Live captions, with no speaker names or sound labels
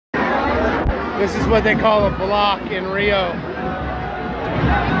This is what they call a block in Rio.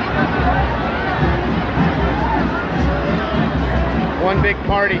 One big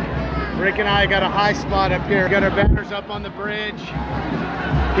party. Rick and I got a high spot up here. Got our banners up on the bridge.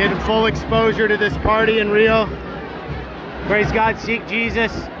 Getting full exposure to this party in Rio. Praise God, seek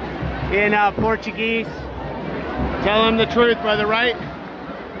Jesus in Portuguese. Tell him the truth, brother, right?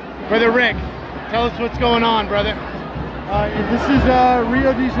 Brother Rick, tell us what's going on, brother. This is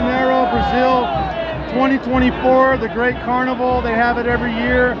Rio de Janeiro, Brazil, 2024, the Great Carnival. They have it every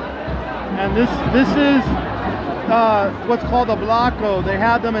year. And this is what's called a bloco. They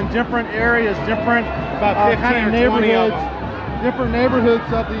have them in different areas, different kind of neighborhoods, different neighborhoods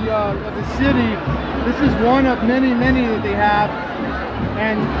of the city. This is one of many that they have.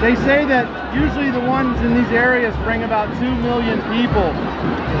 And they say that usually the ones in these areas bring about 2 million people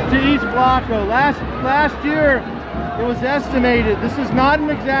to each bloco. Last year, it was estimated, this is not an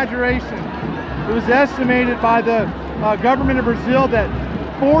exaggeration, it was estimated by the government of Brazil that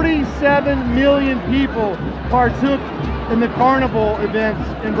 47 million people partook in the carnival events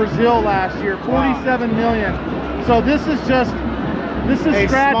in Brazil last year. 47 million. So this is a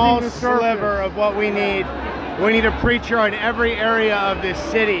small sliver of what we need. We need a preacher in every area of this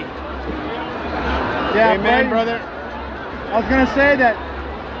city. Yeah, amen, brother. I was going to say that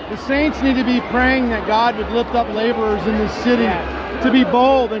the saints need to be praying that God would lift up laborers in this city to be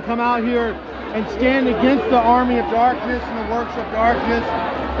bold and come out here and stand against the army of darkness and the works of darkness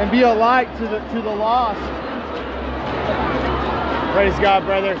and be a light to the lost. Praise God,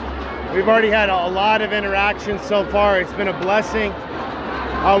 brother. We've already had a lot of interactions so far. It's been a blessing.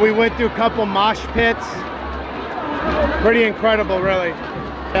 We went through a couple mosh pits. Pretty incredible, really.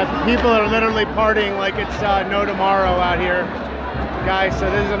 People are literally partying like it's no tomorrow out here, guys. So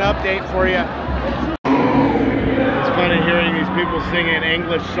this is an update for you. It's funny hearing these people singing an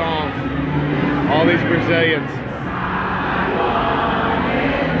English song. All these Brazilians.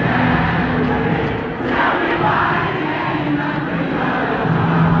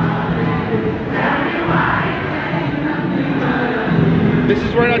 This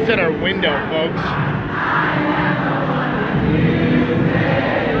is right outside our window, folks.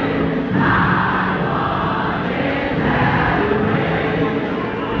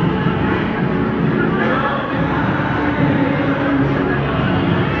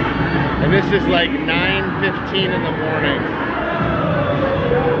 And this is like 9:15 in the morning.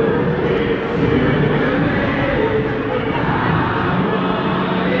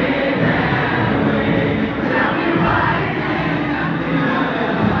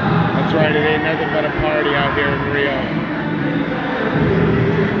 That's right, it ain't nothing but a party out here in Rio.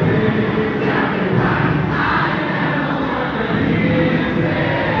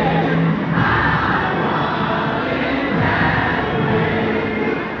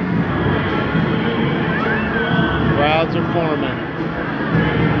 Crowds are forming.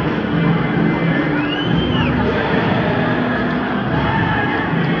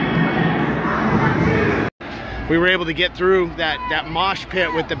 We were able to get through that mosh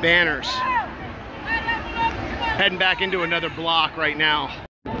pit with the banners. Heading back into another block right now.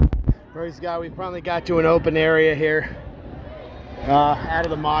 Praise God, we finally got to an open area here. Out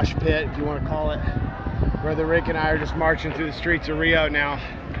of the mosh pit, if you want to call it. Brother Rick and I are just marching through the streets of Rio now.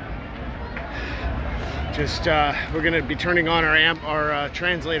 We're gonna be turning on our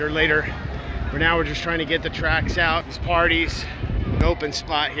translator later. For now, we're just trying to get the tracks out. These parties, an open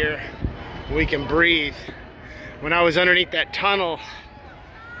spot here, we can breathe. When I was underneath that tunnel,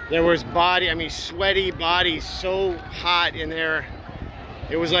 there was sweaty bodies, so hot in there.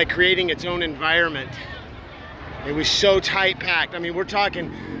 It was like creating its own environment. It was so tight packed. I mean, we're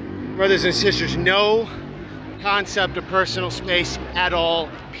talking, brothers and sisters, no concept of personal space at all,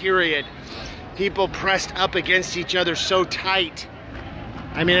 period. People pressed up against each other so tight.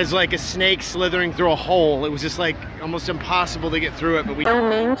 I mean, it's like a snake slithering through a hole. It was just like almost impossible to get through it, but we...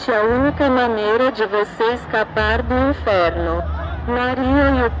 Realmente a única maneira de você escapar do inferno. Maria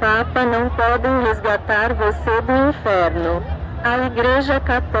e o Papa não podem resgatar você do inferno. A Igreja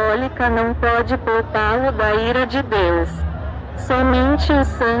Católica não pode poupá-lo da ira de Deus. Somente o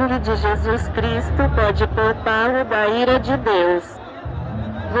sangue de Jesus Cristo pode poupá-lo da ira de Deus.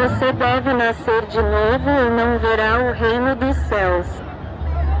 Você deve nascer de novo ou não verá o reino dos céus.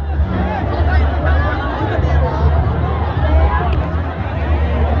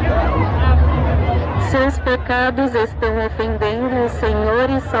 Seus pecados estão ofendendo o Senhor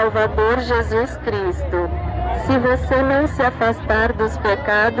e Salvador Jesus Cristo. Se você não se afastar dos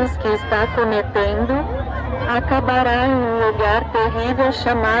pecados que está cometendo, acabará em um lugar terrível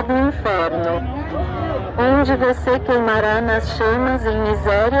chamado inferno. onde você queimará nas chamas em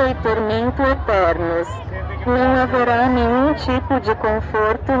miséria e tormento eternos. Não haverá nenhum tipo de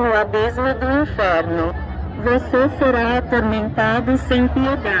conforto no abismo do inferno. Você será atormentado sem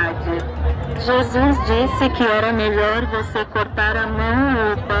piedade. Jesus disse que era melhor você cortar a mão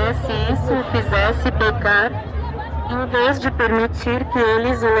ou o pé se isso o fizesse pecar, em vez de permitir que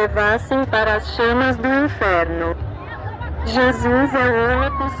eles o levassem para as chamas do inferno. Jesus é o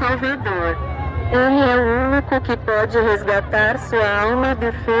único Salvador. Ele é o único que pode resgatar sua alma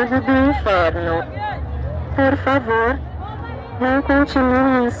do fogo do inferno. Por favor, não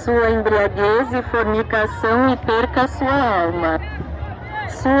continue em sua embriaguez e fornicação e perca sua alma.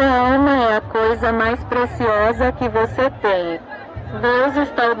 Sua alma é a coisa mais preciosa que você tem. Deus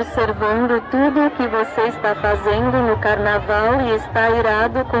está observando tudo o que você está fazendo no carnaval e está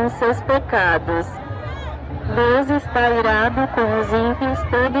irado com seus pecados. Deus está irado com os ímpios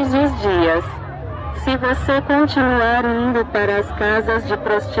todos os dias. Se você continuar indo para as casas de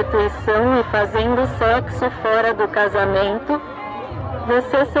prostituição e fazendo sexo fora do casamento,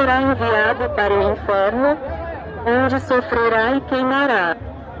 você será enviado para o inferno, onde sofrerá e queimará.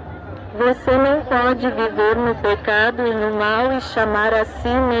 Você não pode viver no pecado e no mal e chamar a si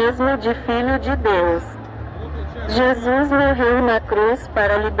mesmo de filho de Deus. Jesus morreu na cruz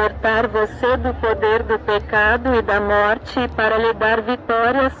para libertar você do poder do pecado e da morte e para lhe dar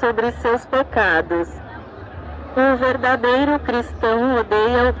vitória sobre seus pecados. Um verdadeiro cristão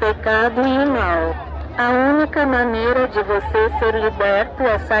odeia o pecado e o mal. A única maneira de você ser liberto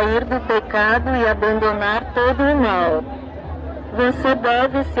é sair do pecado e abandonar todo o mal. Você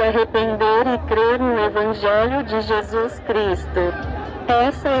deve se arrepender e crer no Evangelho de Jesus Cristo.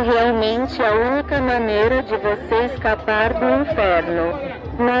 Essa é realmente a única maneira de você escapar do inferno.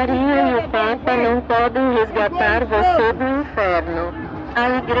 Maria e o Papa não podem resgatar você do inferno. A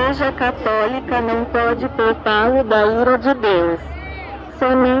Igreja Católica não pode poupá-lo da ira de Deus.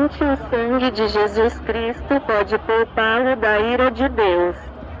 Somente o sangue de Jesus Cristo pode poupá-lo da ira de Deus.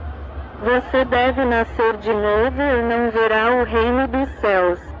 Você deve nascer de novo ou não verá o reino dos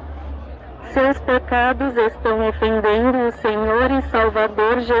céus. Seus pecados estão ofendendo o Senhor e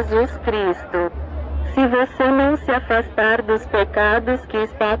Salvador Jesus Cristo. Se você não se afastar dos pecados que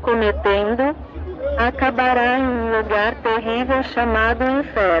está cometendo, acabará em um lugar terrível chamado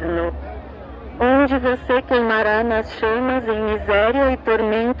inferno, onde você queimará nas chamas em miséria e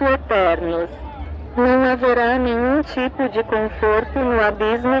tormento eternos. Não haverá nenhum tipo de conforto no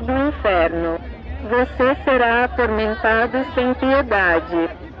abismo do inferno. Você será atormentado sem piedade.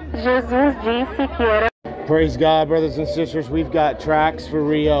 Jesus disse que era... Praise God, brothers and sisters. We've got tracks for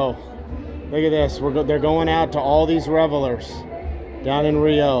Rio. Look at this. They're going out to all these revelers down in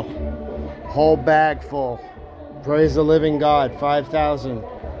Rio. Whole bag full. Praise the living God. 5,000.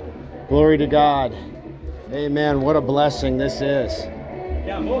 Glory to God. Amen. What a blessing this is.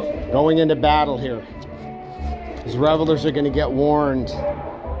 Going into battle here. These revelers are going to get warned.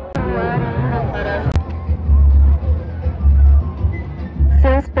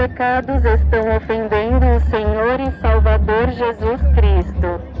 Seus pecados estão ofendendo o Senhor e Salvador Jesus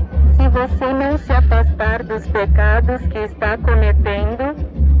Cristo. Se você não se afastar dos pecados que está cometendo,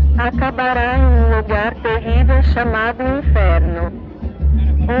 acabará em um lugar terrível chamado inferno,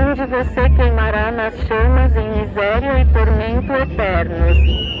 onde você queimará nas chamas em miséria e tormento eternos.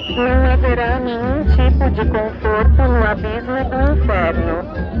 Não haverá nenhum tipo de conforto no abismo do inferno.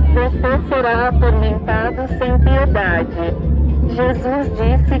 Você será atormentado sem piedade. Jesus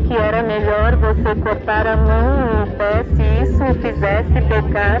disse que era melhor você cortar a mão ou o pé se isso o fizesse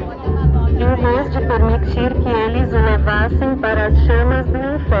pecar, em vez de permitir que eles o levassem para as chamas do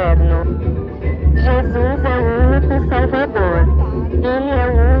inferno. Jesus é o único Salvador. Ele é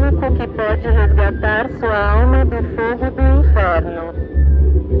o único que pode resgatar sua alma do fogo do inferno.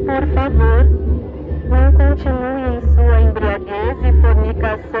 Por favor, não continue em sua embriaguez e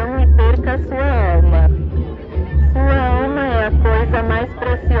fornicação e perca sua alma. Sua alma é a coisa mais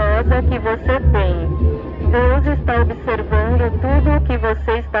preciosa que você tem. Deus está observando tudo o que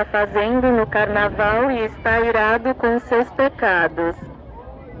você está fazendo no carnaval e está irado com seus pecados.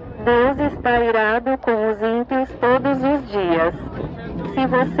 Deus está irado com os ímpios todos os dias. Se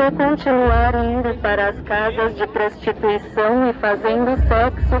você continuar indo para as casas de prostituição e fazendo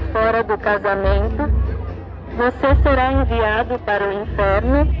sexo fora do casamento, você será enviado para o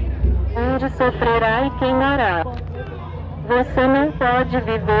inferno, onde sofrerá e queimará. Você não pode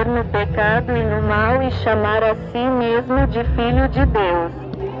viver no pecado e no mal e chamar a si mesmo de filho de Deus.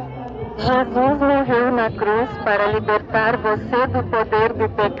 Jesus morreu na cruz para libertar você do poder do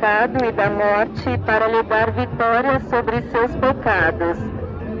pecado e da morte e para lhe dar vitória sobre seus pecados.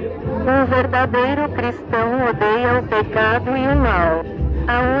 Um verdadeiro cristão odeia o pecado e o mal.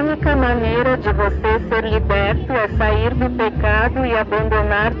 A única maneira de você ser liberto é sair do pecado e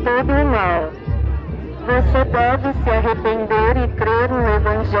abandonar todo o mal. Você deve se arrepender e crer no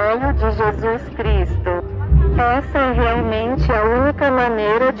Evangelho de Jesus Cristo. Essa é realmente a única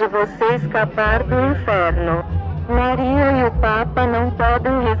maneira de você escapar do inferno. Maria e o Papa não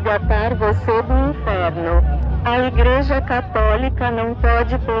podem resgatar você do inferno. A Igreja Católica não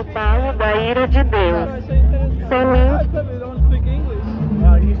pode poupá-lo da ira de Deus. Somente...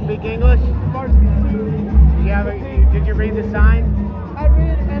 You speak English? Did you read the sign? I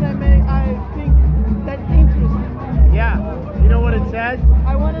read and I think that's interesting. Yeah. You know what it says?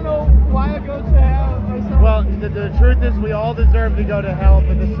 I want to know why I go to hell or something. Well, the truth is we all deserve to go to hell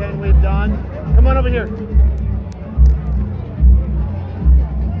for the sin we've done. Come on over here.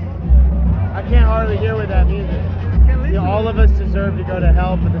 I can't hardly hear with that music. All of us deserve to go to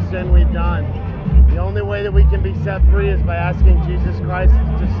hell for the sin we've done. The only way that we can be set free is by asking Jesus Christ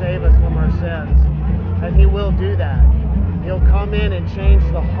to save us from our sins. And He will do that. He'll come in and change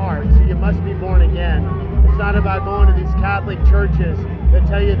the heart. So you must be born again. It's not about going to these Catholic churches that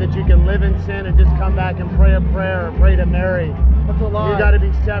tell you that you can live in sin and just come back and pray a prayer or pray to Mary. That's a lie. You got to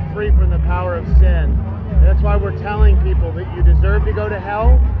be set free from the power of sin. And that's why we're telling people that you deserve to go to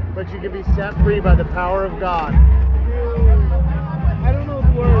hell, but you can be set free by the power of God. I don't know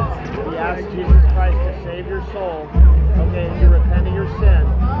the words. You ask Jesus Christ to save your soul, okay, and you repent of your sin.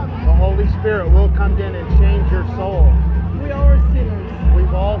 The Holy Spirit will come in and change your soul. We are sinners.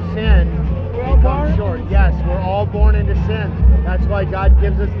 We've all sinned. We're all We born come short. Yes, we're all born into sin. That's why God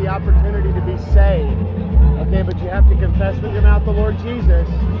gives us the opportunity to be saved. Okay, but you have to confess with your mouth the Lord Jesus,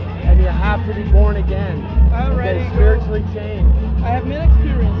 and you have to be born again. Okay, spiritually changed. I have many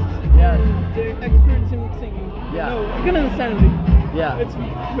experiences. Yes. The experience in singing. Yeah. No, you can understand it. Yeah. It's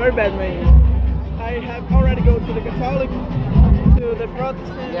very bad, man. I have already go to the Catholic, to the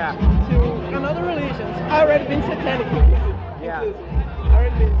Protestant, to another religions. I already been satanic. Yeah. I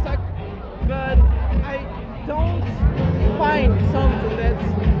already been stuck, but I don't find something that's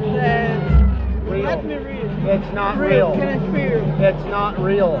real. let me read. It's not real. Can I feel? It's not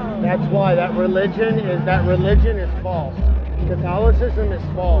real. That's why that religion is false. Catholicism is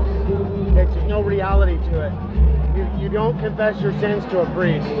false. There's no reality to it. You don't confess your sins to a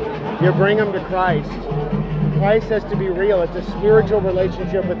priest. You bring them to Christ. Christ has to be real. It's a spiritual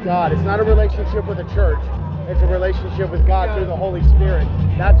relationship with God. It's not a relationship with a church. It's a relationship with God through the Holy Spirit.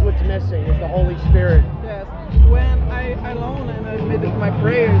 That's what's missing, is the Holy Spirit. Yes. When I alone and I made my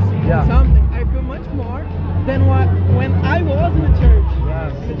prayers Yeah. something, I feel much more than when I was in the church.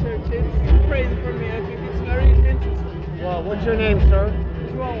 Yes. In the church. It's crazy for me. I think it's very interesting. Well, what's your name, sir?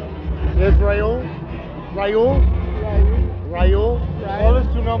 João. Israel? Raul? Raul? Qual é o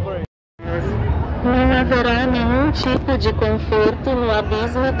seu nome? Não haverá nenhum tipo de conforto no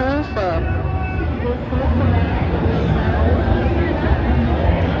abismo do inferno.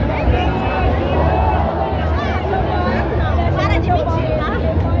 Para de mentir, tá?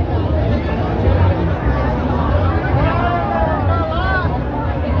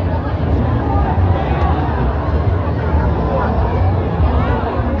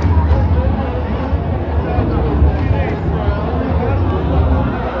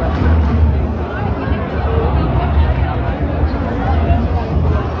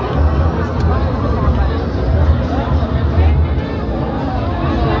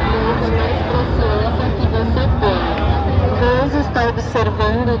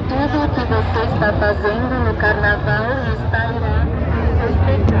 Observando tudo o que você está fazendo no carnaval e está irado com seus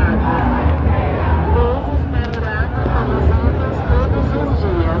pecados. Deus está irado com os outros todos os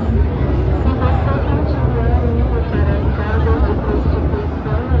dias. Se você continuar indo para as casas de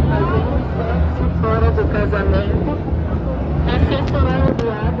prostituição e fazendo sexo fora do casamento, você será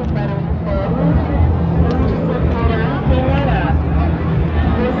enviado para o inferno, onde sofrerá e queimará.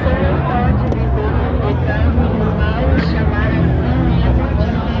 Você não pode viver no pecado e no mal e chamar assim mesmo de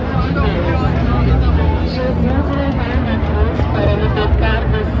filho de Deus. Jesus morreu na cruz para libertar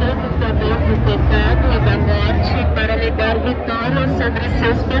você do poder do pecado e da morte, para lhe dar vitória sobre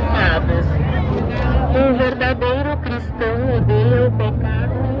seus pecados. Um verdadeiro cristão odeia o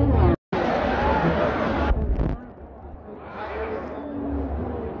pecado e o mal.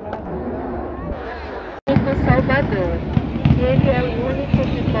 Salvador. Ele é o único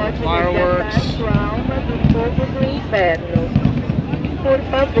que pode libertar sua alma do fogo do inferno. Por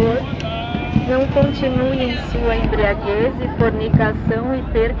favor, não continue em sua embriaguez e fornicação e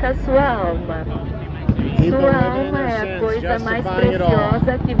perca sua alma. Sua alma é a coisa mais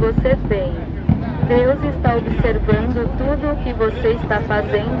preciosa que você tem. Deus está observando tudo o que você está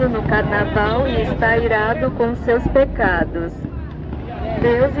fazendo no carnaval e está irado com seus pecados.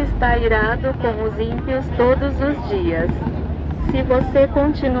 Deus está irado com os ímpios todos os dias. Se você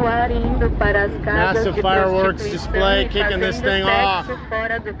continuar indo para as casas Massive de fireworks prostituição display, e kicking this fazendo thing off. sexo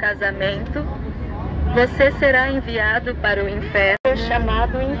fora do casamento, você será enviado para o inferno,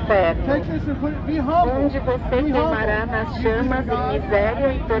 chamado inferno, Take this and put it, be humble. onde você queimará nas chamas em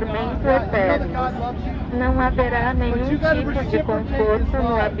miséria e tormento eterno. Não haverá nenhum tipo de conforto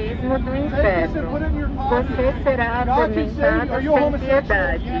no abismo do inferno. Você será atormentado sem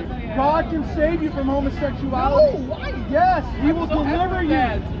piedade. God can save you from homosexuality. Yes, He will deliver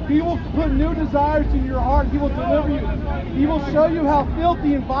you. He will put new desires in your heart. He will deliver you. He will show you how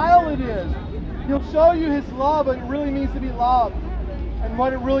filthy and vile it is. He'll show you His love, what it really means to be loved, and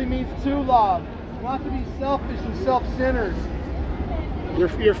what it really means to love. Not to be selfish and self-centered.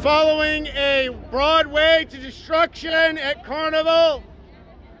 You're following a broad way to destruction at Carnival.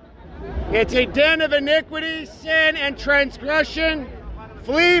 It's a den of iniquity, sin, and transgression.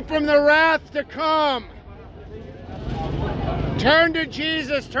 Flee from the wrath to come. Turn to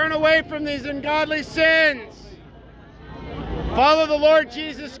Jesus. Turn away from these ungodly sins. Follow the Lord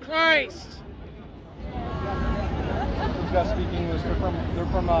Jesus Christ. These guys speak English. They're from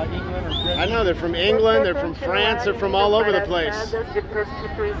England or Britain. I know, they're from England, they're from France, they're from all over the place.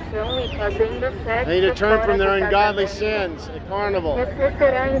 They need to turn from their ungodly sins at Carnival. Você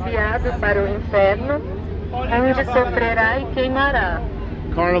será enviado para o inferno, onde sofrerá e queimará.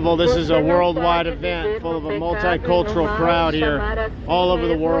 Carnival, this is a worldwide event full of a multicultural crowd here all over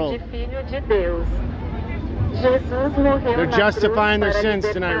the world. They're justifying their sins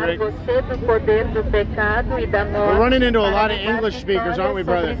tonight, Rick. We're running into a lot of English speakers, aren't we,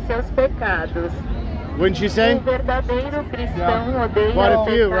 brother? Wouldn't you say? Quite a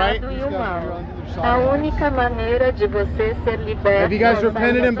few, right? Have you guys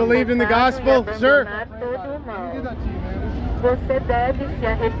repented and believed in the gospel, sir?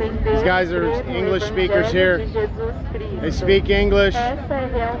 These guys are English speakers here. They speak English.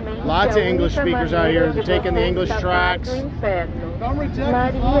 Lots of English speakers out here. They're taking the English tracks.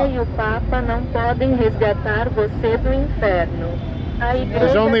 Maria e o Papa não podem resgatar você do inferno.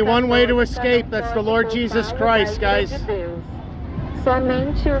 There's only one way to escape. That's the Lord Jesus Christ, guys.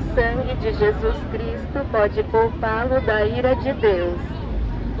 Somente o sangue de Jesus Cristo pode poupá-lo da ira de Deus.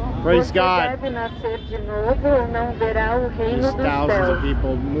 Praise God. Deve nascer de novo ou não verá o reino There's dos thousands of céus.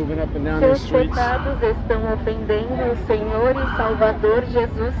 people moving up and down these Seus streets. pecados estão ofendendo o Senhor e Salvador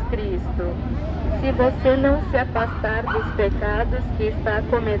Jesus Cristo. Se você não se afastar dos pecados que está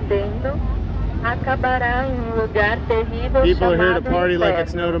cometendo, acabará em um lugar terrível People are here to chamado party like inferno,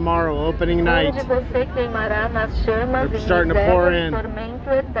 it's no tomorrow, opening night. onde você queimará nas chamas They're e starting to pour miséria e in. tormento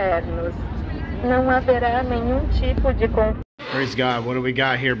eternos. Não haverá nenhum tipo de conforto. Praise God. What do we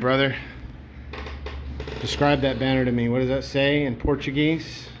got here, brother? Describe that banner to me. What does that say in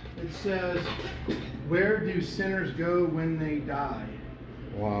Portuguese? It says, "Where do sinners go when they die?"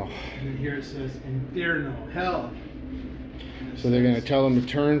 Wow. And then here it says, "Inferno, hell." So they're going to tell them to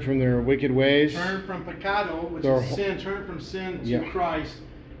turn from their wicked ways. Turn from pecado, which Their is whole- sin. Turn from sin to Yeah. Christ.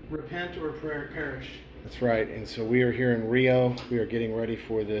 Repent or perish. That's right. And so we are here in Rio. We are getting ready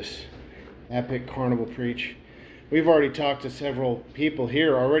for this epic carnival preach. We've already talked to several people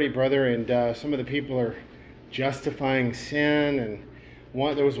here already, brother, and some of the people are justifying sin.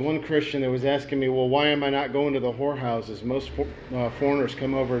 And there was one Christian that was asking me, well, why am I not going to the whorehouses? Most foreigners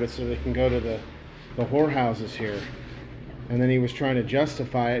come over so they can go to the whorehouses here. And then he was trying to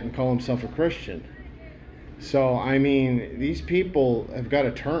justify it and call himself a Christian. So, I mean, these people have got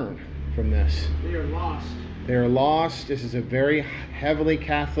to turn from this. They are lost. They are lost. This is a very heavily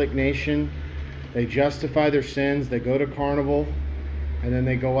Catholic nation. They justify their sins. They go to Carnival, and then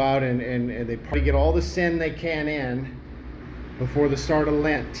they go out and they probably get all the sin they can in before the start of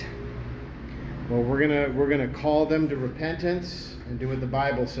Lent. Well, we're gonna call them to repentance and do what the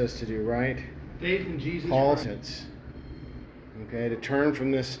Bible says to do, right? Faith in Jesus Paul Christ. says, okay, to turn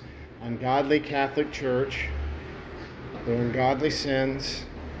from this ungodly Catholic Church, their ungodly sins,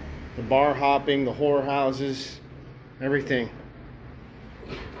 the bar hopping, the whorehouses, everything.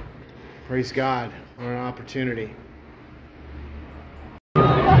 Praise God, what an opportunity.